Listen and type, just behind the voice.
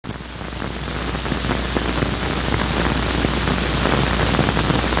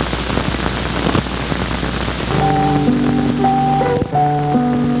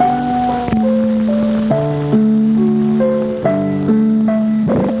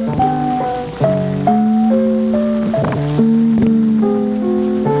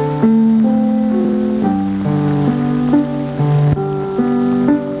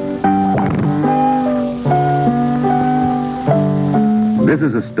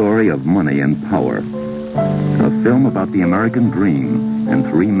This is a story of money and power. A film about the American dream and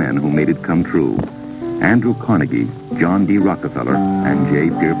three men who made it come true. Andrew Carnegie, John D. Rockefeller, and J.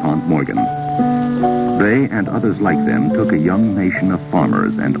 Pierpont Morgan. They and others like them took a young nation of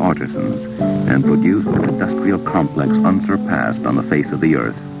farmers and artisans and produced an industrial complex unsurpassed on the face of the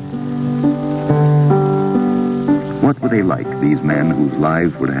earth. What were they like, these men whose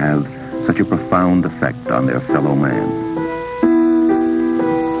lives were to have such a profound effect on their fellow man?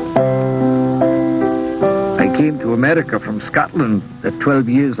 I came to America from Scotland at 12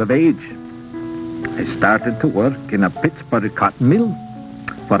 years of age. I started to work in a Pittsburgh cotton mill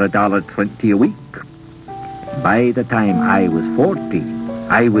for $1.20 a week. By the time I was 40,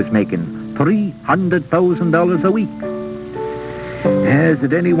 I was making $300,000 a week. Is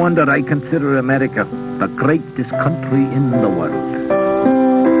it any wonder I consider America the greatest country in the world?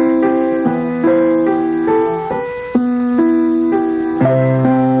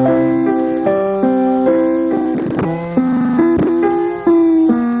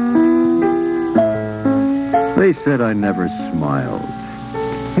 They said I never smiled.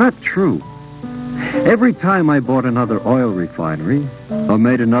 Not true. Every time I bought another oil refinery or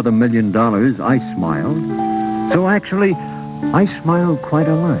made another $1 million, I smiled. So actually, I smiled quite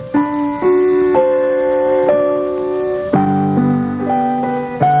a lot.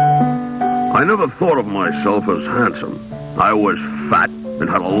 I never thought of myself as handsome. I was fat and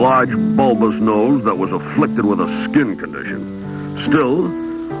had a large bulbous nose that was afflicted with a skin condition. Still,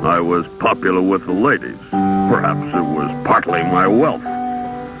 I was popular with the ladies. Perhaps it was partly my wealth.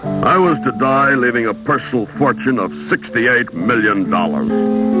 I was to die leaving a personal fortune of $68 million.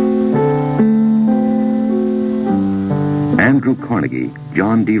 Andrew Carnegie,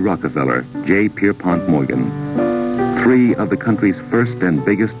 John D. Rockefeller, J. Pierpont Morgan. Three of the country's first and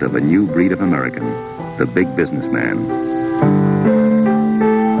biggest of a new breed of American, the big businessman.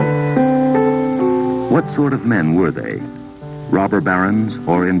 What sort of men were they? Robber barons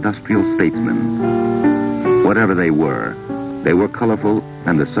or industrial statesmen? Whatever they were colorful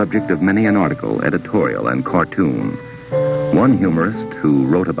and the subject of many an article, editorial, and cartoon. One humorist who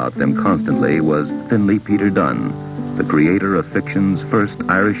wrote about them constantly was Finley Peter Dunne, the creator of fiction's first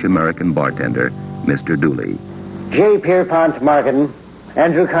Irish-American bartender, Mr. Dooley. J. Pierpont Morgan,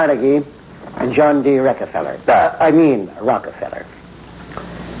 Andrew Carnegie, and John D. Rockefeller. Rockefeller.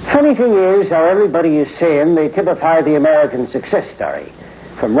 Funny thing is how everybody is saying they typify the American success story,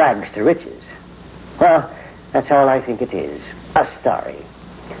 from rags to riches. Well, that's all I think it is, a story.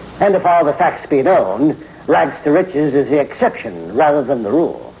 And if all the facts be known, rags to riches is the exception rather than the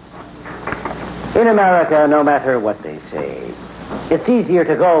rule. In America, no matter what they say, it's easier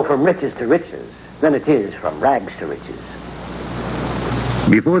to go from riches to riches than it is from rags to riches.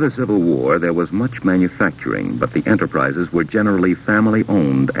 Before the Civil War, there was much manufacturing, but the enterprises were generally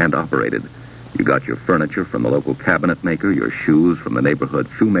family-owned and operated. You got your furniture from the local cabinet maker, your shoes from the neighborhood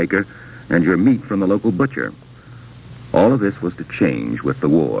shoemaker, and your meat from the local butcher. All of this was to change with the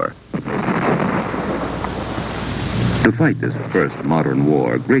war. To fight this first modern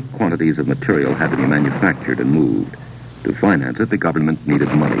war, great quantities of material had to be manufactured and moved. To finance it, the government needed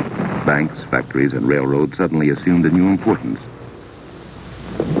money. Banks, factories, and railroads suddenly assumed a new importance.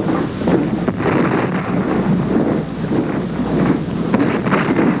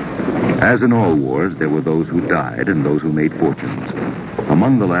 As in all wars, there were those who died and those who made fortunes.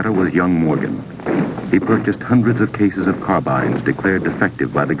 Among the latter was young Morgan. He purchased hundreds of cases of carbines declared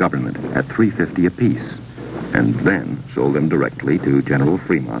defective by the government at $3.50 apiece, and then sold them directly to General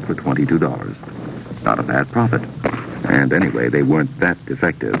Fremont for $22. Not a bad profit. And anyway, they weren't that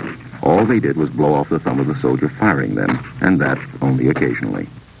defective. All they did was blow off the thumb of the soldier firing them, and that only occasionally.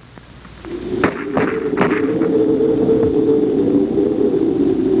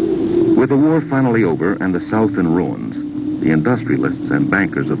 With the war finally over and the South in ruins, the industrialists and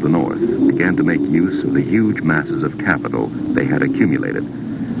bankers of the North began to make use of the huge masses of capital they had accumulated.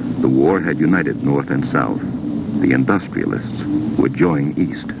 The war had united North and South. The industrialists would join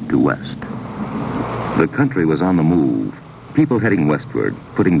East to West. The country was on the move, people heading westward,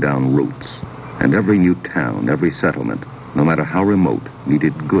 putting down roots. And every new town, every settlement, no matter how remote,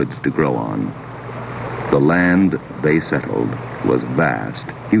 needed goods to grow on. The land they settled was vast,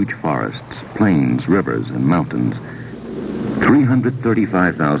 huge forests, plains, rivers, and mountains.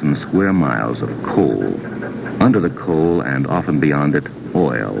 335,000 square miles of coal. Under the coal and often beyond it,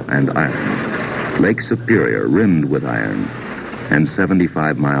 oil and iron. Lake Superior rimmed with iron. And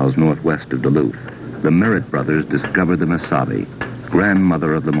 75 miles northwest of Duluth, the Merritt brothers discovered the Mesabi,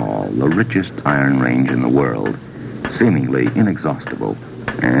 grandmother of them all, the richest iron range in the world, seemingly inexhaustible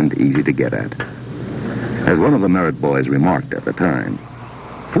and easy to get at. As one of the Merritt boys remarked at the time,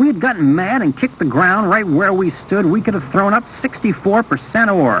 If we had gotten mad and kicked the ground right where we stood, we could have thrown up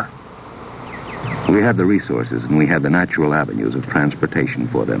 64% ore. We had the resources, and we had the natural avenues of transportation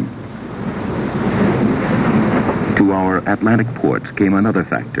for them. To our Atlantic ports came another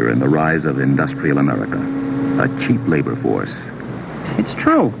factor in the rise of industrial America, a cheap labor force. It's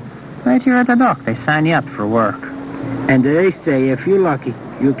true. Right here at the dock, they sign you up for work. And they say if you're lucky,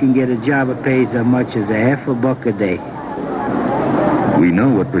 you can get a job that pays as much as $50 a day. We know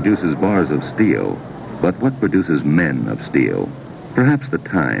what produces bars of steel, but what produces men of steel? Perhaps the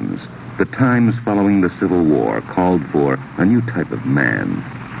times following the Civil War called for a new type of man.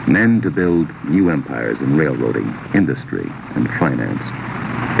 Men to build new empires in railroading, industry, and finance.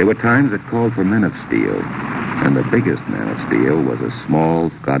 There were times that called for men of steel, and the biggest man of steel was a small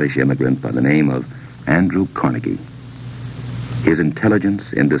Scottish immigrant by the name of Andrew Carnegie. His intelligence,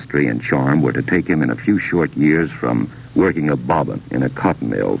 industry, and charm were to take him in a few short years from working a bobbin in a cotton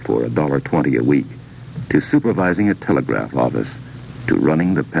mill for $1.20 a week to supervising a telegraph office to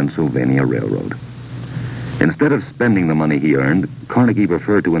running the Pennsylvania Railroad. Instead of spending the money he earned, Carnegie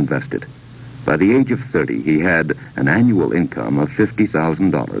preferred to invest it. By the age of 30, he had an annual income of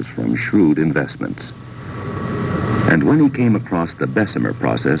 $50,000 from shrewd investments. And when he came across the Bessemer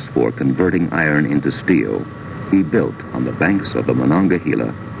process for converting iron into steel, he built on the banks of the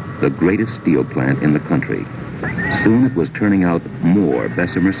Monongahela the greatest steel plant in the country. Soon it was turning out more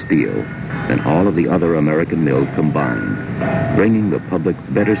Bessemer steel than all of the other American mills combined, bringing the public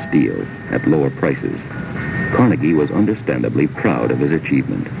better steel at lower prices. Carnegie was understandably proud of his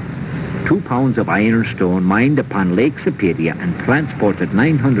achievement. 2 pounds of ironstone mined upon Lake Superior and transported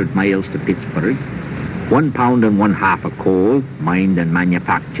 900 miles to Pittsburgh. 1 pound and 1/2 of coal mined and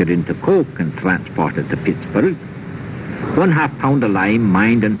manufactured into coke and transported to Pittsburgh. 1/2 pound of lime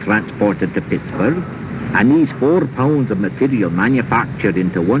mined and transported to Pittsburgh. And these 4 pounds of material manufactured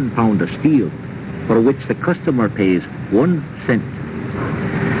into 1 pound of steel, for which the customer pays 1 cent.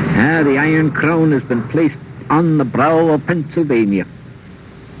 The Iron Crown has been placed on the brow of Pennsylvania.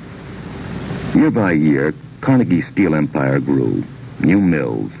 Year by year, Carnegie's steel empire grew. New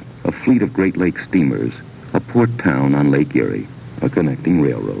mills, a fleet of Great Lakes steamers, a port town on Lake Erie, a connecting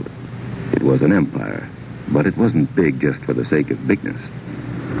railroad. It was an empire, but it wasn't big just for the sake of bigness.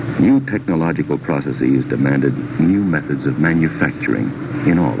 New technological processes demanded new methods of manufacturing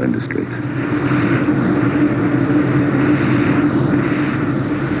in all industries.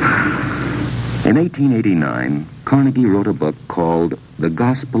 In 1889, Carnegie wrote a book called The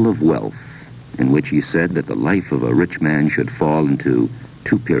Gospel of Wealth, in which he said that the life of a rich man should fall into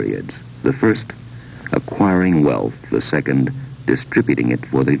 2 periods. The first, acquiring wealth. The second, distributing it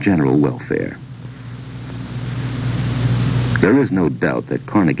for the general welfare. There is no doubt that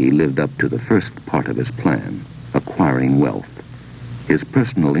Carnegie lived up to the first part of his plan, acquiring wealth. His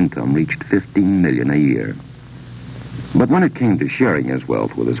personal income reached $15 million a year. But when it came to sharing his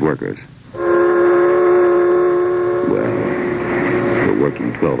wealth with his workers, well, for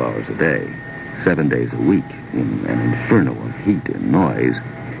working 12 hours a day, 7 days a week, in an inferno of heat and noise,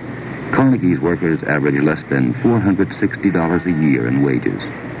 Carnegie's workers averaged less than $460 a year in wages.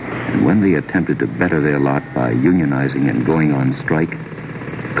 And when they attempted to better their lot by unionizing and going on strike,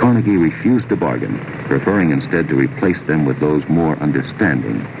 Carnegie refused to bargain, preferring instead to replace them with those more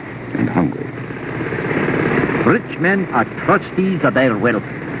understanding and hungry. Rich men are trustees of their wealth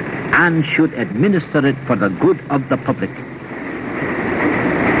and should administer it for the good of the public.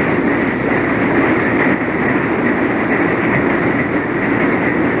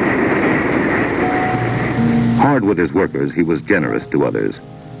 Hard with his workers, he was generous to others.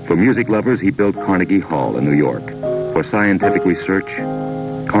 For music lovers, he built Carnegie Hall in New York. For scientific research,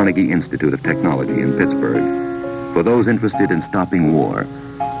 Carnegie Institute of Technology in Pittsburgh. For those interested in stopping war,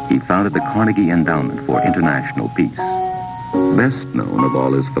 he founded the Carnegie Endowment for International Peace. Best known of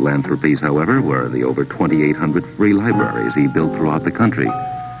all his philanthropies, however, were the over 2,800 free libraries he built throughout the country,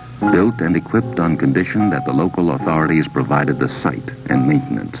 built and equipped on condition that the local authorities provided the site and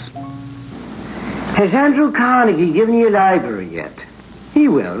maintenance. Has Andrew Carnegie given you a library yet? He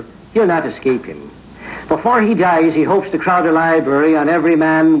will. You'll not escape him. Before he dies, he hopes to crowd a library on every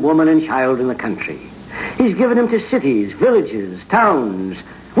man, woman, and child in the country. He's given them to cities, villages, towns,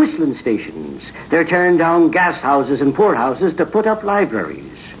 whistling stations. They're tearing down gas houses and poorhouses to put up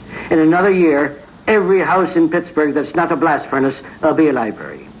libraries. In another year, every house in Pittsburgh that's not a blast furnace will be a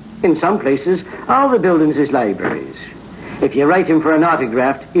library. In some places, all the buildings is libraries. If you write him for an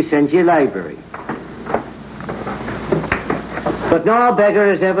autograph, he sends you a library. But no beggar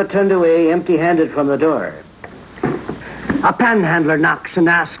is ever turned away empty-handed from the door. A panhandler knocks and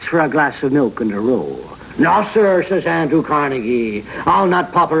asks for a glass of milk and a roll. No, sir, says Andrew Carnegie. I'll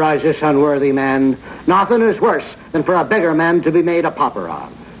not pauperize this unworthy man. Nothing is worse than for a beggar man to be made a pauper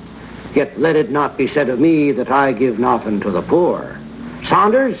of. Yet let it not be said of me that I give nothing to the poor.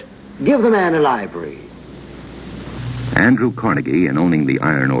 Saunders, give the man a library. Andrew Carnegie, in owning the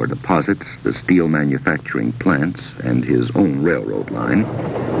iron ore deposits, the steel manufacturing plants, and his own railroad line,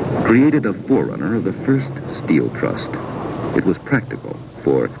 created a forerunner of the first steel trust. It was practical,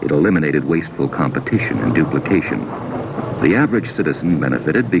 for it eliminated wasteful competition and duplication. The average citizen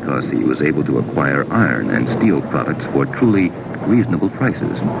benefited because he was able to acquire iron and steel products for truly reasonable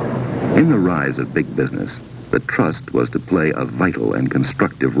prices. In the rise of big business, the trust was to play a vital and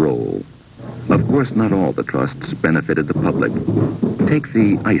constructive role. Of course, not all the trusts benefited the public. Take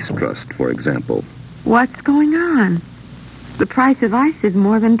the ice trust, for example. What's going on? The price of ice is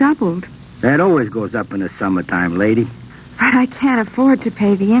more than doubled. That always goes up in the summertime, lady. But I can't afford to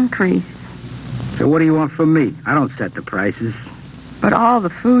pay the increase. So what do you want from me? I don't set the prices. But all the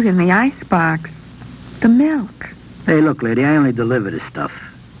food in the icebox. The milk. Hey, look, lady, I only deliver the stuff.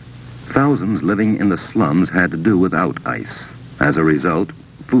 Thousands living in the slums had to do without ice. As a result,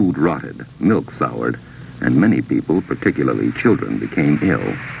 food rotted, milk soured, and many people, particularly children, became ill.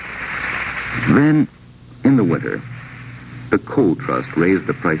 Then, in the winter, the coal trust raised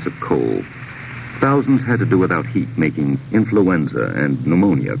the price of coal. Thousands had to do without heat, making influenza and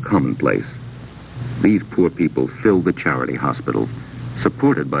pneumonia commonplace. These poor people filled the charity hospitals,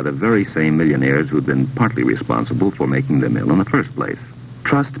 supported by the very same millionaires who'd been partly responsible for making them ill in the first place.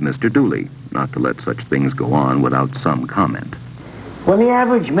 Trust Mr. Dooley not to let such things go on without some comment. When the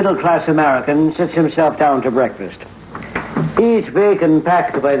average middle-class American sits himself down to breakfast, he eats bacon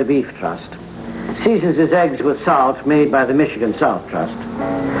packed by the Beef Trust, seasons his eggs with salt made by the Michigan Salt Trust,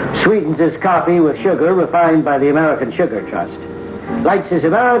 sweetens his coffee with sugar refined by the American Sugar Trust, lights his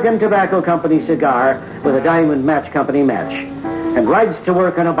American Tobacco Company cigar with a Diamond Match Company match, and rides to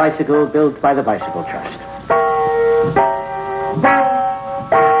work on a bicycle built by the Bicycle Trust.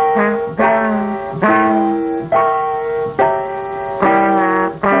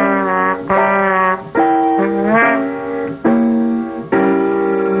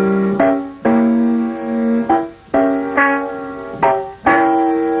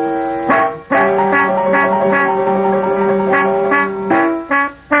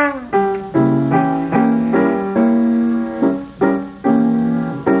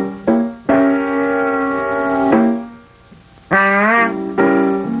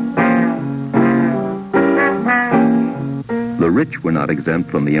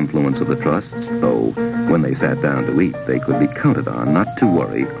 Exempt from the influence of the trusts, though when they sat down to eat, they could be counted on not to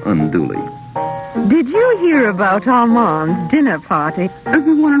worry unduly. Did you hear about Armand's dinner party?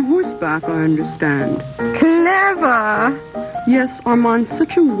 Everyone on horseback, I understand. Clever. Yes, Armand's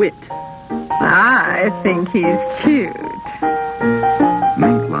such a wit. I think he's cute.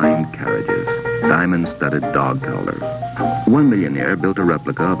 Mink-lined carriages, diamond-studded dog collars. One millionaire built a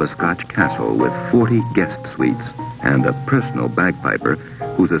replica of a Scotch castle with 40 guest suites and a personal bagpiper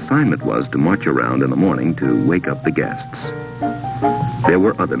whose assignment was to march around in the morning to wake up the guests. There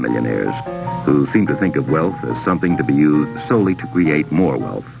were other millionaires who seemed to think of wealth as something to be used solely to create more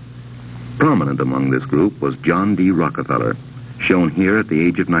wealth. Prominent among this group was John D. Rockefeller, shown here at the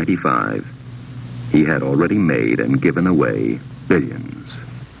age of 95. He had already made and given away billions.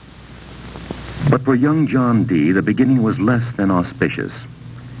 But for young John D., the beginning was less than auspicious.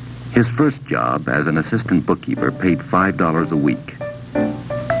 His first job as an assistant bookkeeper paid $5 a week.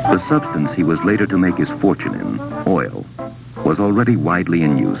 The substance he was later to make his fortune in, oil, was already widely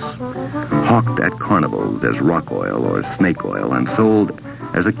in use, hawked at carnivals as rock oil or snake oil and sold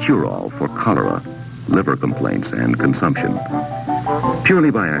as a cure-all for cholera, liver complaints, and consumption.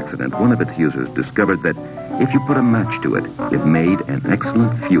 Purely by accident, one of its users discovered that if you put a match to it, it made an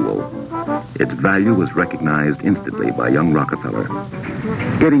excellent fuel. Its value was recognized instantly by young Rockefeller.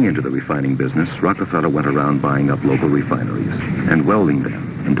 Getting into the refining business, Rockefeller went around buying up local refineries and welding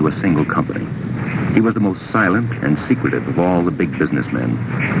them into a single company. He was the most silent and secretive of all the big businessmen,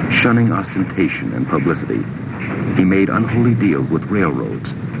 shunning ostentation and publicity. He made unholy deals with railroads,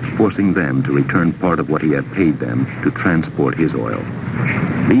 forcing them to return part of what he had paid them to transport his oil.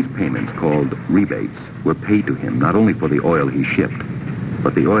 These payments, called rebates, were paid to him not only for the oil he shipped,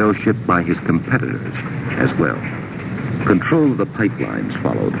 but the oil shipped by his competitors as well. Control of the pipelines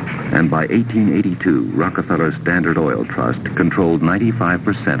followed, and by 1882, Rockefeller Standard Oil Trust controlled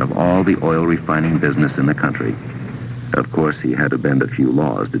 95% of all the oil refining business in the country. Of course, he had to bend a few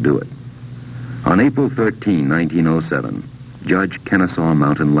laws to do it. On April 13, 1907, Judge Kennesaw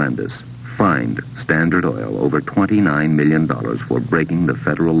Mountain Landis fined Standard Oil over $29 million for breaking the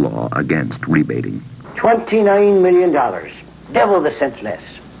federal law against rebating. $29 million. Double the cent less.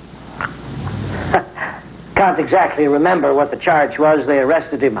 Can't exactly remember what the charge was they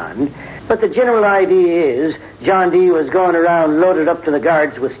arrested him on, but the general idea is John D. was going around loaded up to the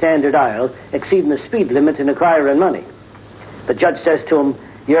guards with Standard Oil, exceeding the speed limit in acquiring money. The judge says to him,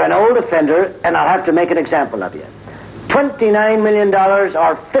 "You're an old offender, and I'll have to make an example of you. $29 million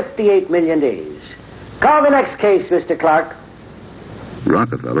or 58 million days. Call the next case, Mr. Clark."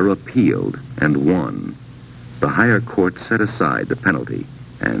 Rockefeller appealed and won. The higher court set aside the penalty,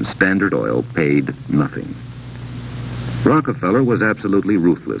 and Standard Oil paid nothing. Rockefeller was absolutely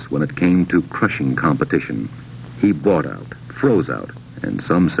ruthless when it came to crushing competition. He bought out, froze out, and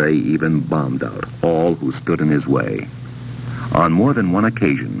some say even bombed out all who stood in his way. On more than one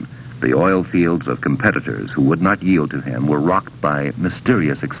occasion, the oil fields of competitors who would not yield to him were rocked by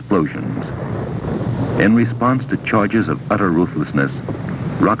mysterious explosions. In response to charges of utter ruthlessness,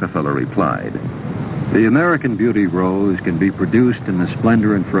 Rockefeller replied, "The American beauty rose can be produced in the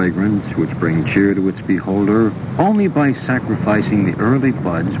splendor and fragrance which bring cheer to its beholder only by sacrificing the early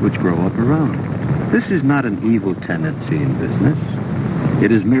buds which grow up around it. This is not an evil tendency in business.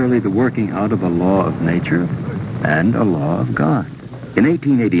 It is merely the working out of a law of nature and a law of God." In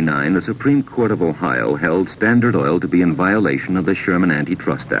 1889, the Supreme Court of Ohio held Standard Oil to be in violation of the Sherman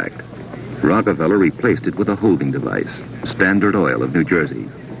Antitrust Act. Rockefeller replaced it with a holding device, Standard Oil of New Jersey.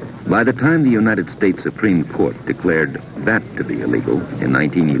 By the time the United States Supreme Court declared that to be illegal in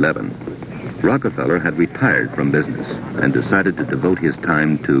 1911, Rockefeller had retired from business and decided to devote his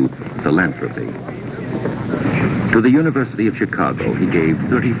time to philanthropy. To the University of Chicago, he gave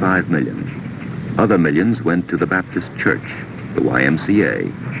 $35 million. Other millions went to the Baptist Church, the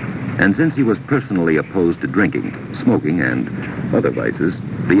YMCA, and since he was personally opposed to drinking, smoking, and other vices,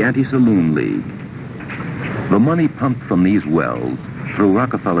 the Anti-Saloon League. The money pumped from these wells through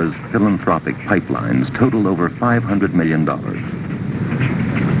Rockefeller's philanthropic pipelines totaled over $500 million.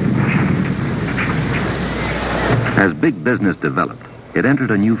 As big business developed, it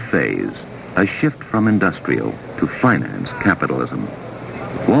entered a new phase, a shift from industrial to finance capitalism.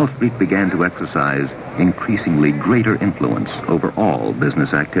 Wall Street began to exercise increasingly greater influence over all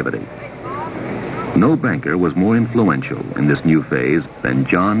business activity. No banker was more influential in this new phase than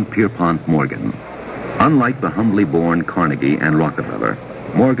John Pierpont Morgan. Unlike the humbly born Carnegie and Rockefeller,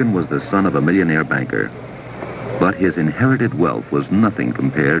 Morgan was the son of a millionaire banker. But his inherited wealth was nothing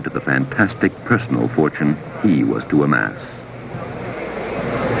compared to the fantastic personal fortune he was to amass.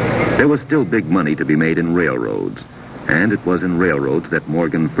 There was still big money to be made in railroads, and it was in railroads that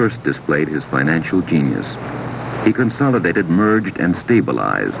Morgan first displayed his financial genius. He consolidated, merged, and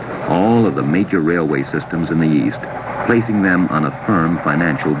stabilized all of the major railway systems in the East, placing them on a firm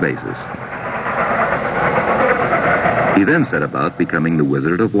financial basis. He then set about becoming the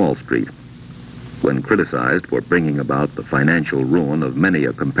Wizard of Wall Street. When criticized for bringing about the financial ruin of many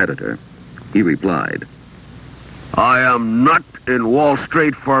a competitor, he replied, "I am not in Wall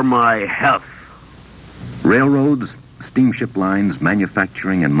Street for my health." Railroads, steamship lines,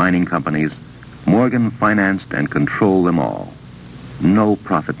 manufacturing, and mining companies, Morgan financed and controlled them all. No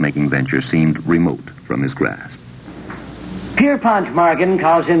profit-making venture seemed remote from his grasp. Pierpont Morgan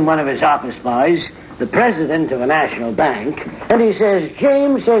calls in one of his office boys, the president of a national bank, and he says,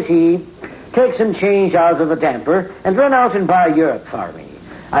 "James," says he, "take some change out of the damper and run out and buy Europe for me.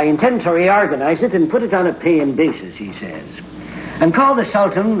 I intend to reorganize it and put it on a paying basis," he says. "And call the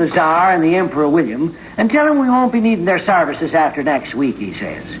Sultan, the Tsar, and the Emperor William, and tell them we won't be needing their services after next week," he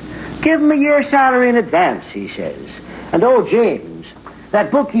says. "Give them a year's salary in advance," he says. "And oh, James,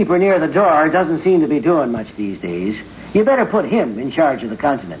 that bookkeeper near the door doesn't seem to be doing much these days. You better put him in charge of the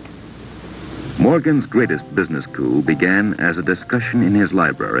continent." Morgan's greatest business coup began as a discussion in his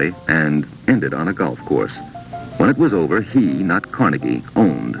library and ended on a golf course. When it was over, he, not Carnegie,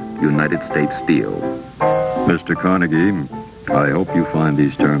 owned United States Steel. Mr. Carnegie, I hope you find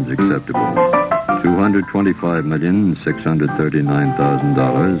these terms acceptable.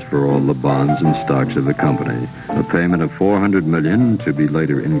 $225,639,000 for all the bonds and stocks of the company. A payment of $400 million to be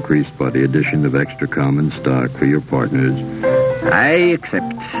later increased by the addition of extra common stock for your partners. I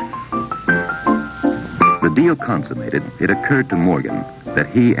accept. The deal consummated, it occurred to Morgan that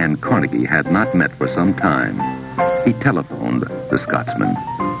he and Carnegie had not met for some time. He telephoned the Scotsman.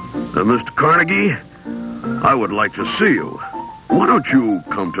 Mr. Carnegie, I would like to see you. Why don't you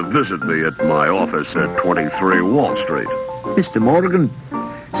come to visit me at my office at 23 Wall Street? Mr. Morgan,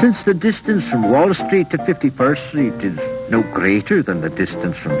 since the distance from Wall Street to 51st Street is no greater than the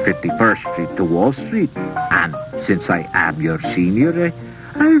distance from 51st Street to Wall Street, and since I am your senior,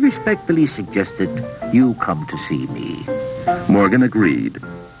 I respectfully suggested you come to see me. Morgan agreed.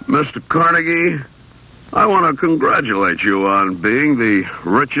 Mr. Carnegie, I want to congratulate you on being the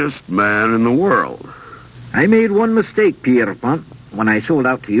richest man in the world. I made one mistake, Pierpont, when I sold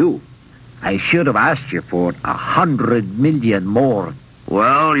out to you. I should have asked you for 100 million more.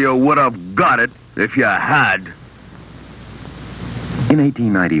 Well, you would have got it if you had. In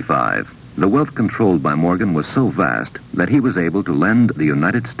 1895, the wealth controlled by Morgan was so vast that he was able to lend the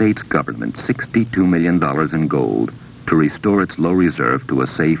United States government $62 million in gold to restore its low reserve to a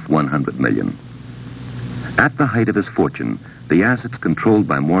safe $100 million. At the height of his fortune, the assets controlled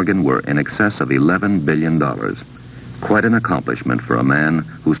by Morgan were in excess of $11 billion. Quite an accomplishment for a man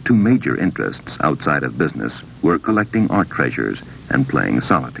whose two major interests outside of business were collecting art treasures and playing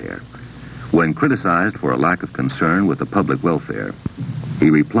solitaire. When criticized for a lack of concern with the public welfare, he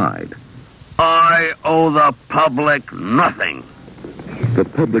replied, I owe the public nothing. The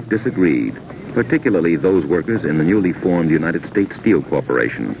public disagreed, particularly those workers in the newly formed United States Steel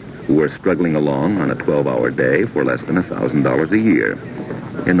Corporation, who were struggling along on a 12-hour day for less than $1,000 a year.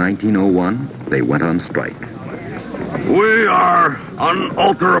 In 1901, they went on strike. We are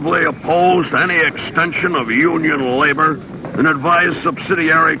unalterably opposed to any extension of union labor and advise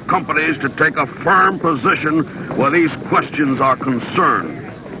subsidiary companies to take a firm position where these questions are concerned.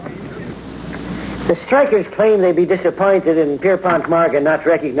 The strikers claim they'd be disappointed in Pierpont Morgan not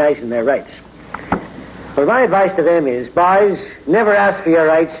recognizing their rights. Well, my advice to them is, boys, never ask for your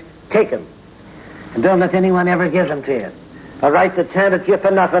rights, take them. And don't let anyone ever give them to you. A right that's handed to you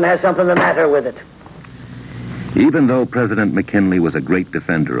for nothing has something the matter with it. Even though President McKinley was a great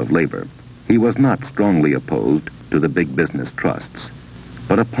defender of labor, he was not strongly opposed to the big business trusts.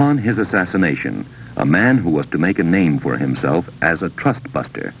 But upon his assassination, a man who was to make a name for himself as a trust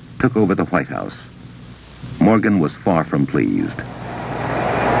buster took over the White House. Morgan was far from pleased.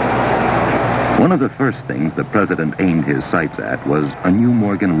 One of the first things the president aimed his sights at was a new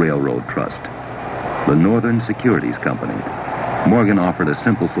Morgan Railroad Trust, the Northern Securities Company. Morgan offered a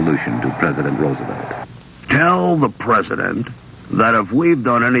simple solution to President Roosevelt. Tell the president that if we've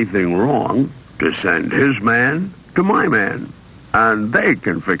done anything wrong, to send his man to my man, and they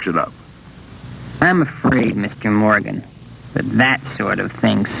can fix it up. I'm afraid, Mr. Morgan, that sort of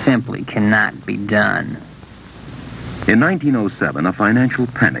thing simply cannot be done. In 1907, a financial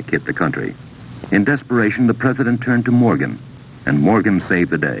panic hit the country. In desperation, the president turned to Morgan, and Morgan saved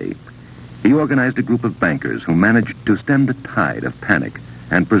the day. He organized a group of bankers who managed to stem the tide of panic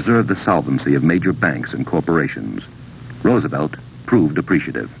and preserve the solvency of major banks and corporations. Roosevelt proved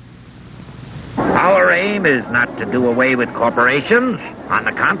appreciative. Our aim is not to do away with corporations. On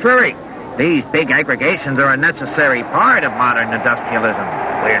the contrary, these big aggregations are a necessary part of modern industrialism.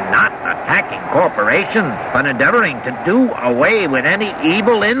 We're not attacking corporations, but endeavoring to do away with any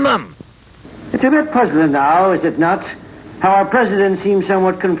evil in them. It's a bit puzzling now, is it not, how our president seems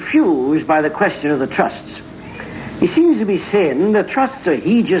somewhat confused by the question of the trusts. He seems to be saying the trusts are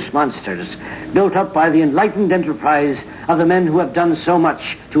hideous monsters built up by the enlightened enterprise of the men who have done so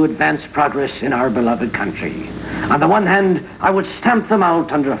much to advance progress in our beloved country. On the one hand, I would stamp them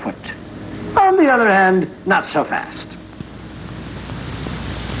out underfoot. On the other hand, not so fast.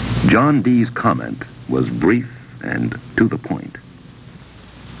 John Dee's comment was brief and to the point.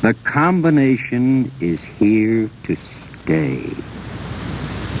 The combination is here to stay.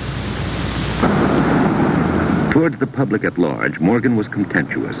 Towards the public at large, Morgan was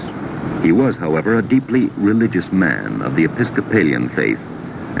contemptuous. He was, however, a deeply religious man of the Episcopalian faith,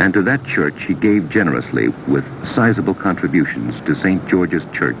 and to that church he gave generously with sizable contributions to St. George's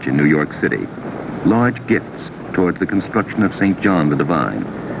Church in New York City, large gifts towards the construction of St. John the Divine,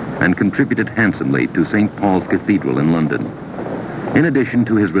 and contributed handsomely to St. Paul's Cathedral in London. In addition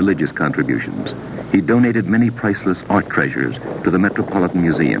to his religious contributions, he donated many priceless art treasures to the Metropolitan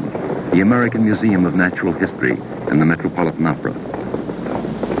Museum, the American Museum of Natural History, and the Metropolitan Opera.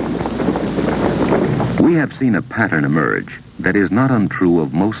 We have seen a pattern emerge that is not untrue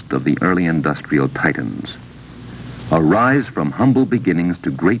of most of the early industrial titans. A rise from humble beginnings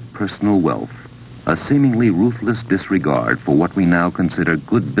to great personal wealth, a seemingly ruthless disregard for what we now consider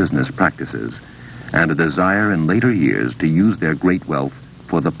good business practices, and a desire in later years to use their great wealth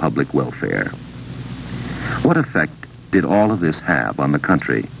for the public welfare. What effect did all of this have on the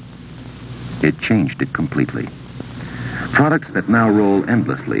country? It changed it completely. Products that now roll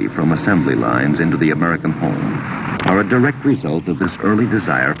endlessly from assembly lines into the American home are a direct result of this early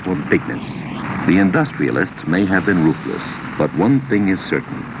desire for bigness. The industrialists may have been ruthless, but one thing is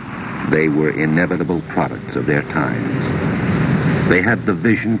certain. They were inevitable products of their times. They had the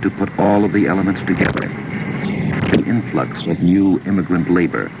vision to put all of the elements together. The influx of new immigrant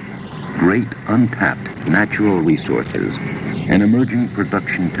labor, great untapped natural resources, and emerging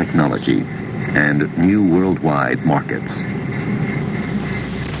production technology and new worldwide markets.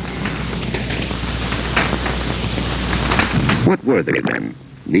 What were they then?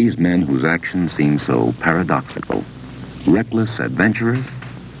 These men whose actions seem so paradoxical. Reckless adventurers?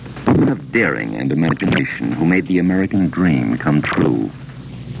 Of daring and imagination who made the American dream come true.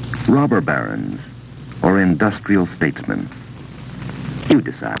 Robber barons or industrial statesmen? You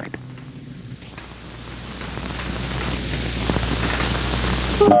decide.